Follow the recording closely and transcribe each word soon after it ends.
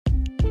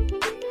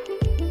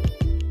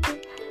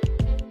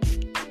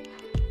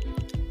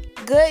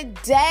Good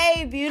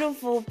day,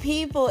 beautiful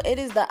people. It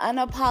is the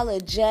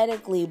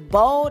unapologetically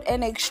bold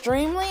and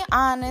extremely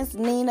honest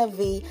Nina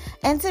V.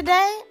 And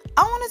today,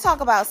 I want to talk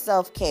about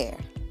self-care.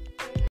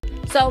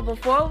 So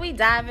before we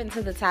dive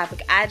into the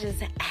topic, I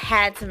just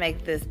had to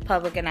make this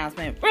public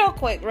announcement real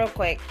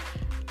quick.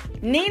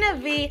 Nina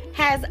V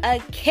has a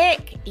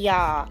kick,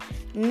 y'all.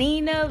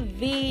 Nina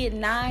V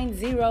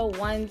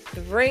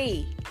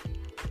 9013.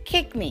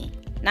 Kick me.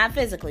 Not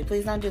physically.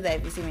 Please don't do that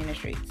if you see me in the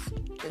streets.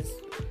 Just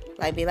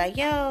be like,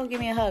 yo, give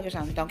me a hug or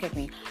something. Don't kick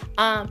me.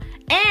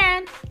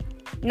 And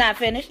not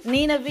finished.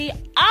 Nina V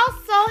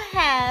also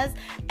has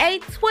a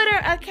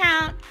Twitter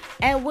account,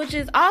 and which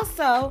is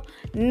also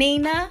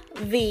Nina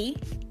V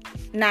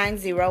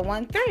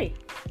 9013.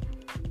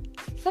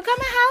 So come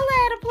and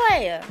holla at a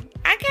player.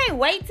 I can't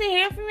wait to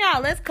hear from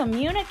y'all. Let's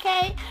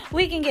communicate.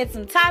 We can get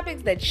some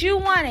topics that you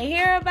want to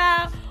hear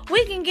about.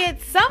 We can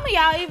get some of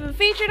y'all even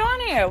featured on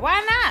here.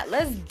 Why not?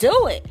 Let's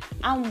do it.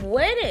 I'm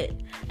with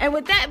it. And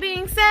with that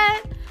being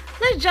said,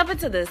 let's jump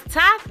into this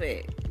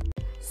topic.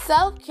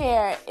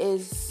 Self-care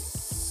is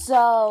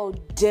so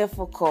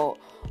difficult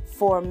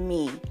for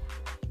me.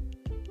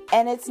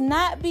 And it's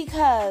not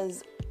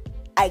because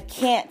I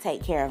can't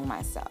take care of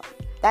myself.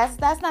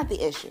 That's not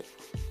the issue.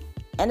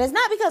 And it's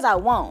not because I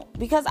won't,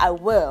 because I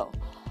will.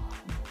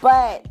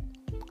 But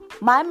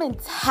my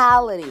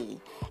mentality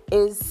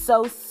is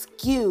so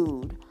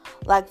skewed.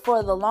 Like,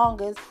 for the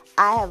longest,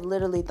 I have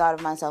literally thought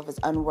of myself as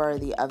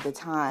unworthy of the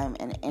time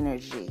and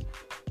energy.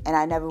 And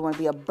I never want to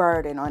be a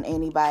burden on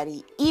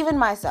anybody, even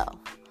myself.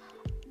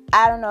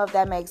 I don't know if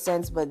that makes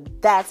sense,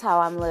 but that's how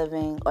I'm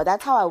living, or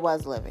that's how I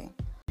was living.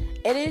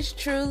 It is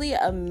truly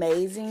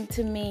amazing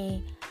to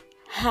me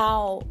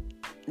how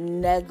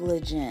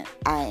negligent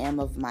I am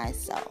of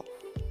myself.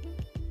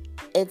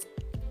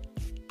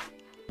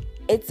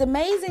 It's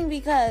amazing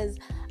because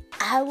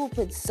I will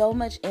put so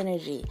much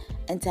energy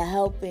into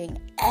helping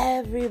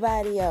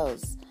everybody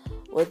else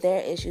with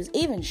their issues,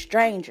 even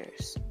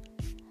strangers.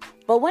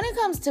 But when it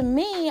comes to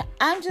me,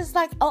 I'm just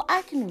like, oh,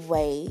 I can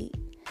wait.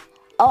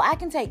 Oh, I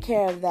can take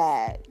care of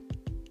that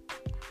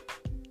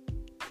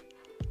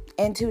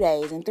in 2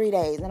 days, in 3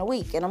 days, in a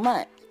week, in a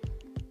month.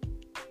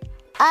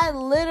 I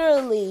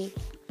literally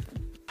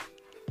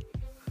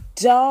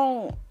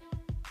don't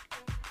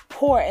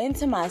pour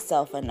into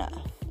myself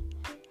enough.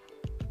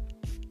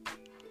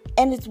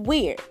 And it's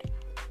weird.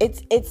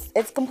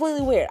 It's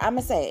completely weird. I'm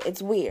going to say it.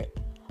 It's weird.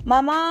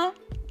 My mom,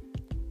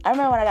 I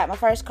remember when I got my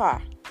first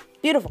car.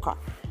 Beautiful car.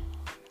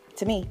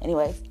 To me,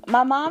 anyways.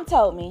 My mom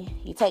told me,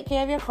 you take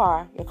care of your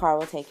car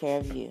will take care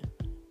of you.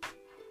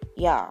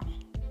 Y'all,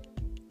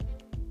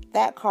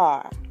 that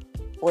car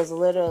was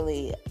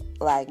literally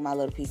like my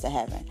little piece of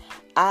heaven.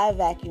 I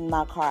vacuumed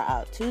my car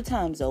out 2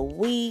 times a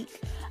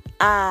week.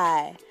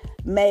 I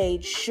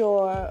made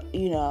sure,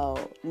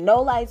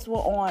 no lights were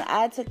on.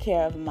 I took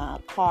care of my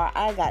car.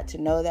 I got to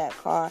know that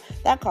car.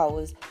 That car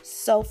was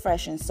so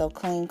fresh and so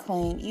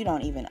clean. You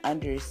don't even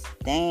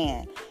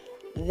understand.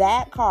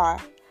 That car,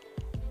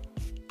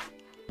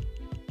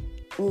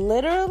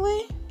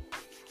 literally,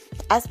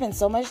 I spent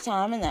so much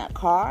time in that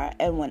car,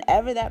 and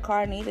whenever that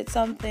car needed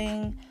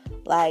something,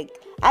 like,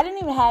 I didn't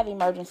even have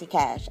emergency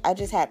cash. I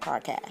just had car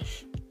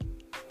cash.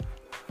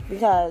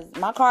 Because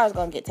my car is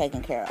going to get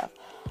taken care of.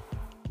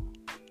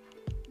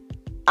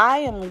 I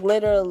am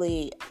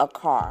literally a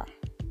car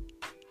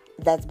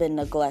that's been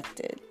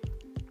neglected.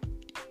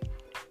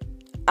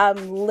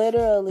 I'm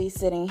literally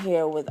sitting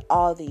here with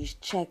all these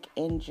check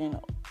engine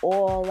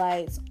oil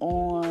lights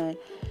on.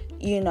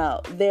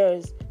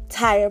 There's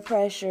tire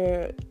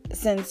pressure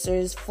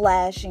sensors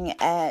flashing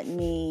at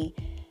me.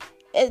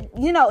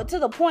 To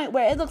the point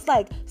where it looks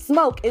like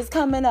smoke is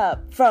coming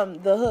up from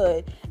the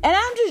hood. And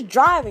I'm just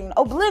driving,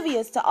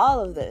 oblivious to all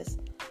of this.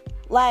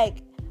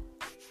 Like,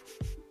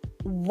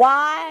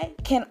 why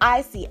can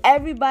I see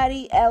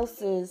everybody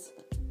else's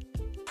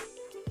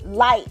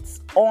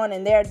lights on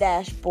in their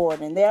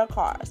dashboard in their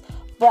cars,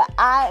 but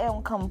I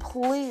am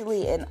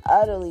completely and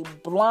utterly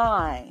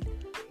blind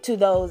to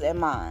those in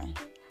mine?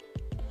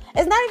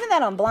 It's not even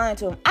that I'm blind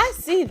to them. I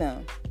see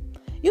them.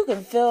 You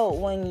can feel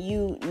when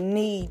you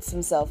need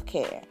some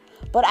self-care,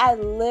 but I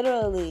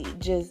literally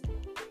just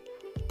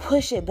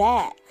push it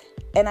back,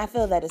 and I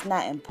feel that it's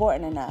not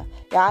important enough.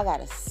 Y'all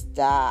gotta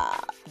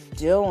stop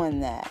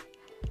doing that.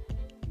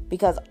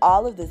 Because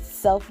all of this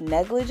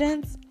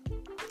self-negligence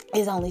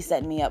is only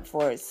setting me up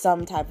for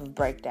some type of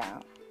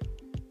breakdown.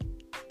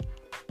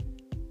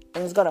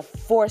 And it's going to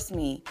force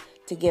me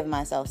to give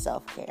myself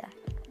self-care.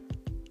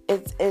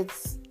 It's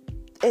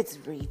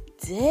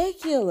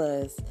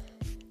ridiculous.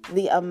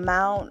 The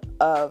amount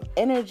of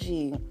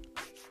energy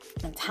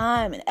and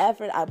time and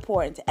effort I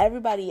pour into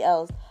everybody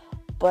else,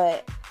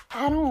 but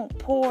I don't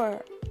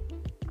pour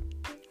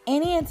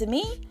any into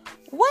me?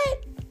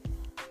 What?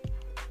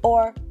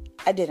 Or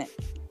I didn't.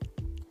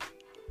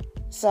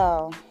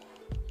 So,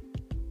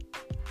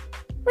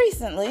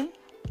 recently,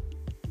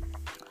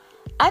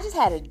 I just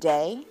had a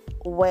day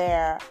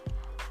where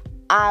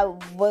I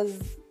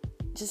was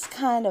just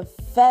kind of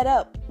fed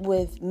up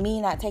with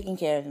me not taking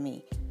care of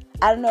me.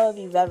 I don't know if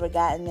you've ever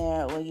gotten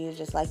there where you're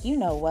just like, you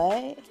know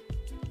what?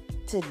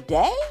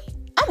 Today,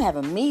 I'm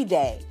having me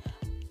day.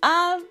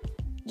 I'm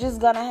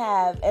just gonna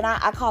have, and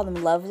I call them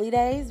lovely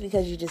days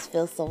because you just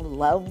feel so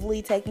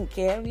lovely taking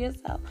care of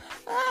yourself.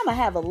 I'm gonna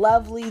have a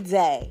lovely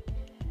day.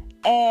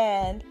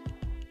 And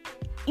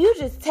you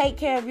just take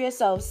care of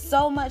yourself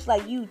so much,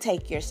 like you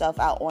take yourself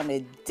out on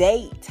a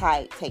date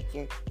type,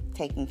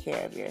 taking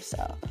care of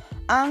yourself.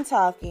 I'm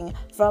talking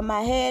from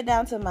my head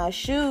down to my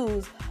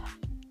shoes.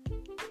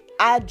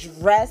 I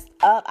dressed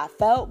up. I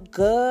felt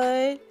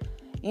good.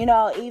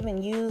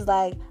 Even used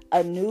like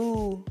a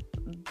new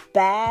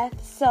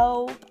bath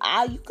soap.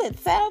 You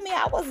could tell me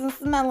I wasn't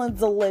smelling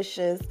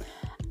delicious.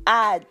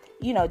 I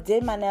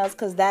did my nails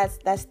because that's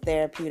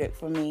therapeutic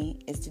for me,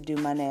 is to do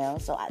my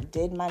nails. So I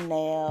did my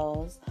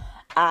nails.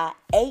 I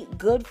ate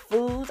good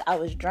foods. I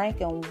was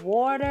drinking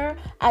water.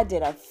 I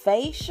did a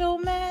facial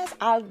mask.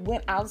 I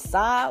went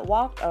outside,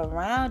 walked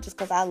around just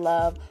because I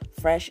love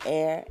fresh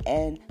air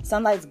and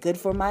sunlight's good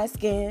for my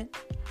skin.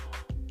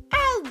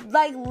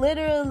 I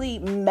literally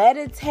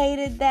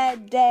meditated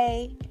that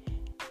day.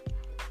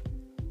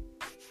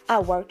 I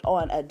worked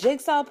on a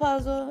jigsaw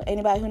puzzle.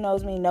 Anybody who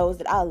knows me knows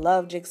that I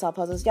love jigsaw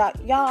puzzles.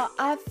 Y'all,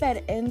 I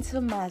fed into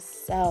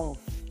myself.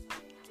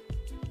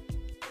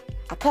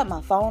 I cut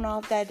my phone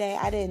off that day.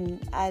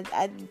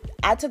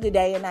 I took a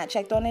day and not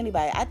checked on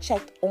anybody. I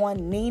checked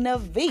on Nina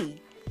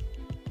V.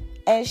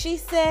 And she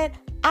said,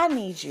 I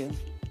need you.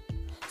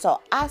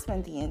 So I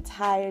spent the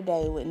entire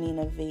day with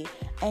Nina V.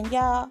 And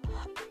y'all,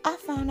 I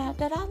found out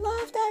that I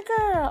love that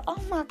girl.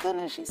 Oh my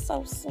goodness, she's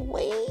so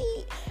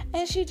sweet.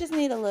 And she just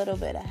needs a little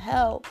bit of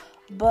help.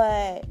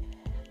 But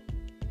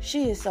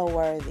she is so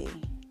worthy.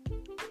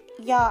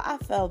 Y'all, I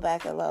fell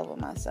back in love with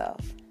myself.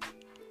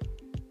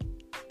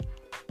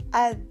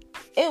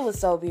 It was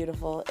so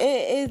beautiful.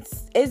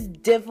 It's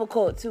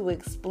difficult to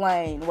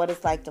explain what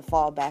it's like to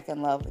fall back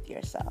in love with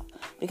yourself.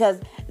 Because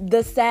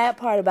the sad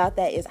part about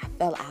that is I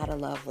fell out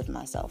of love with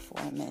myself for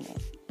a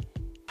minute.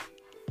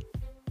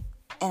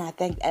 And I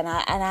think,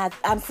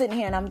 I'm sitting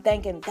here and I'm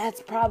thinking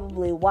that's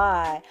probably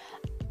why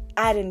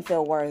I didn't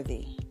feel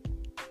worthy.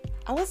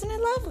 I wasn't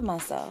in love with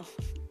myself.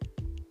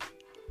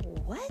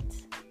 What?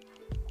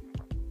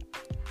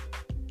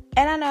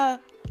 And I know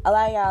a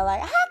lot of y'all are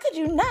like, how could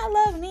you not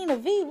love Nina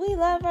V? We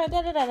love her,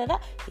 da da da da da.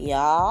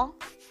 Y'all,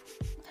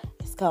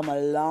 it's come a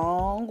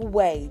long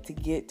way to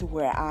get to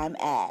where I'm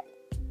at.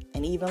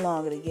 And even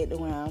longer to get to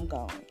where I'm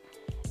going.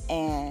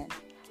 And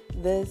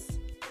this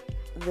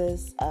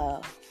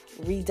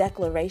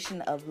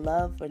redeclaration of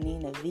love for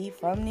Nina V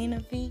from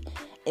Nina V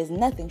is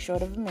nothing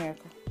short of a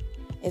miracle.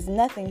 It's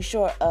nothing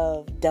short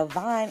of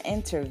divine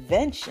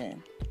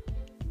intervention.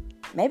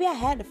 Maybe I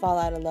had to fall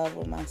out of love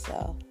with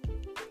myself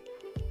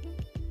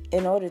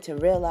in order to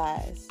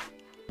realize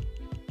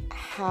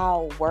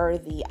how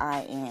worthy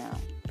I am.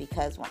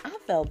 Because when I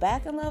fell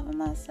back in love with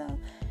myself,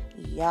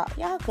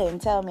 y'all couldn't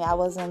tell me I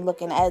wasn't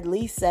looking at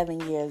least 7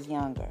 years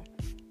younger.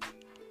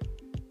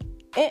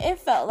 It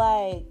felt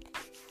like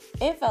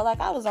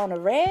I was on a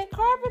red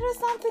carpet or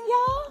something,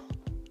 y'all.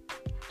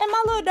 In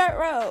my little dirt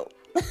road.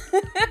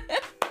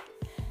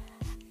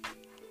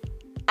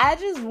 I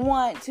just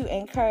want to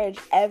encourage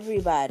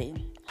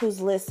everybody who's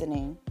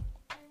listening.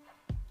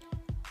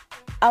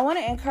 I want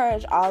to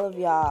encourage all of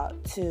y'all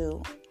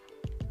to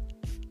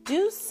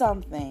do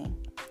something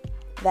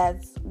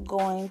that's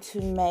going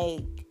to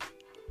make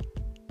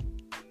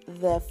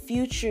the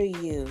future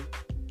you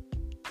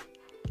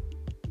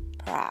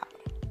proud.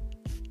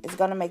 It's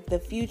going to make the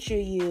future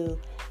you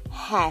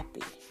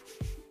happy.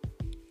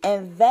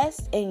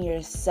 Invest in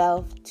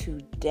yourself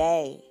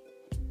today.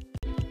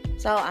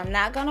 So I'm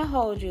not going to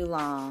hold you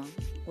long.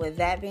 With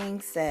that being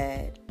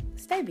said,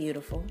 stay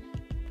beautiful.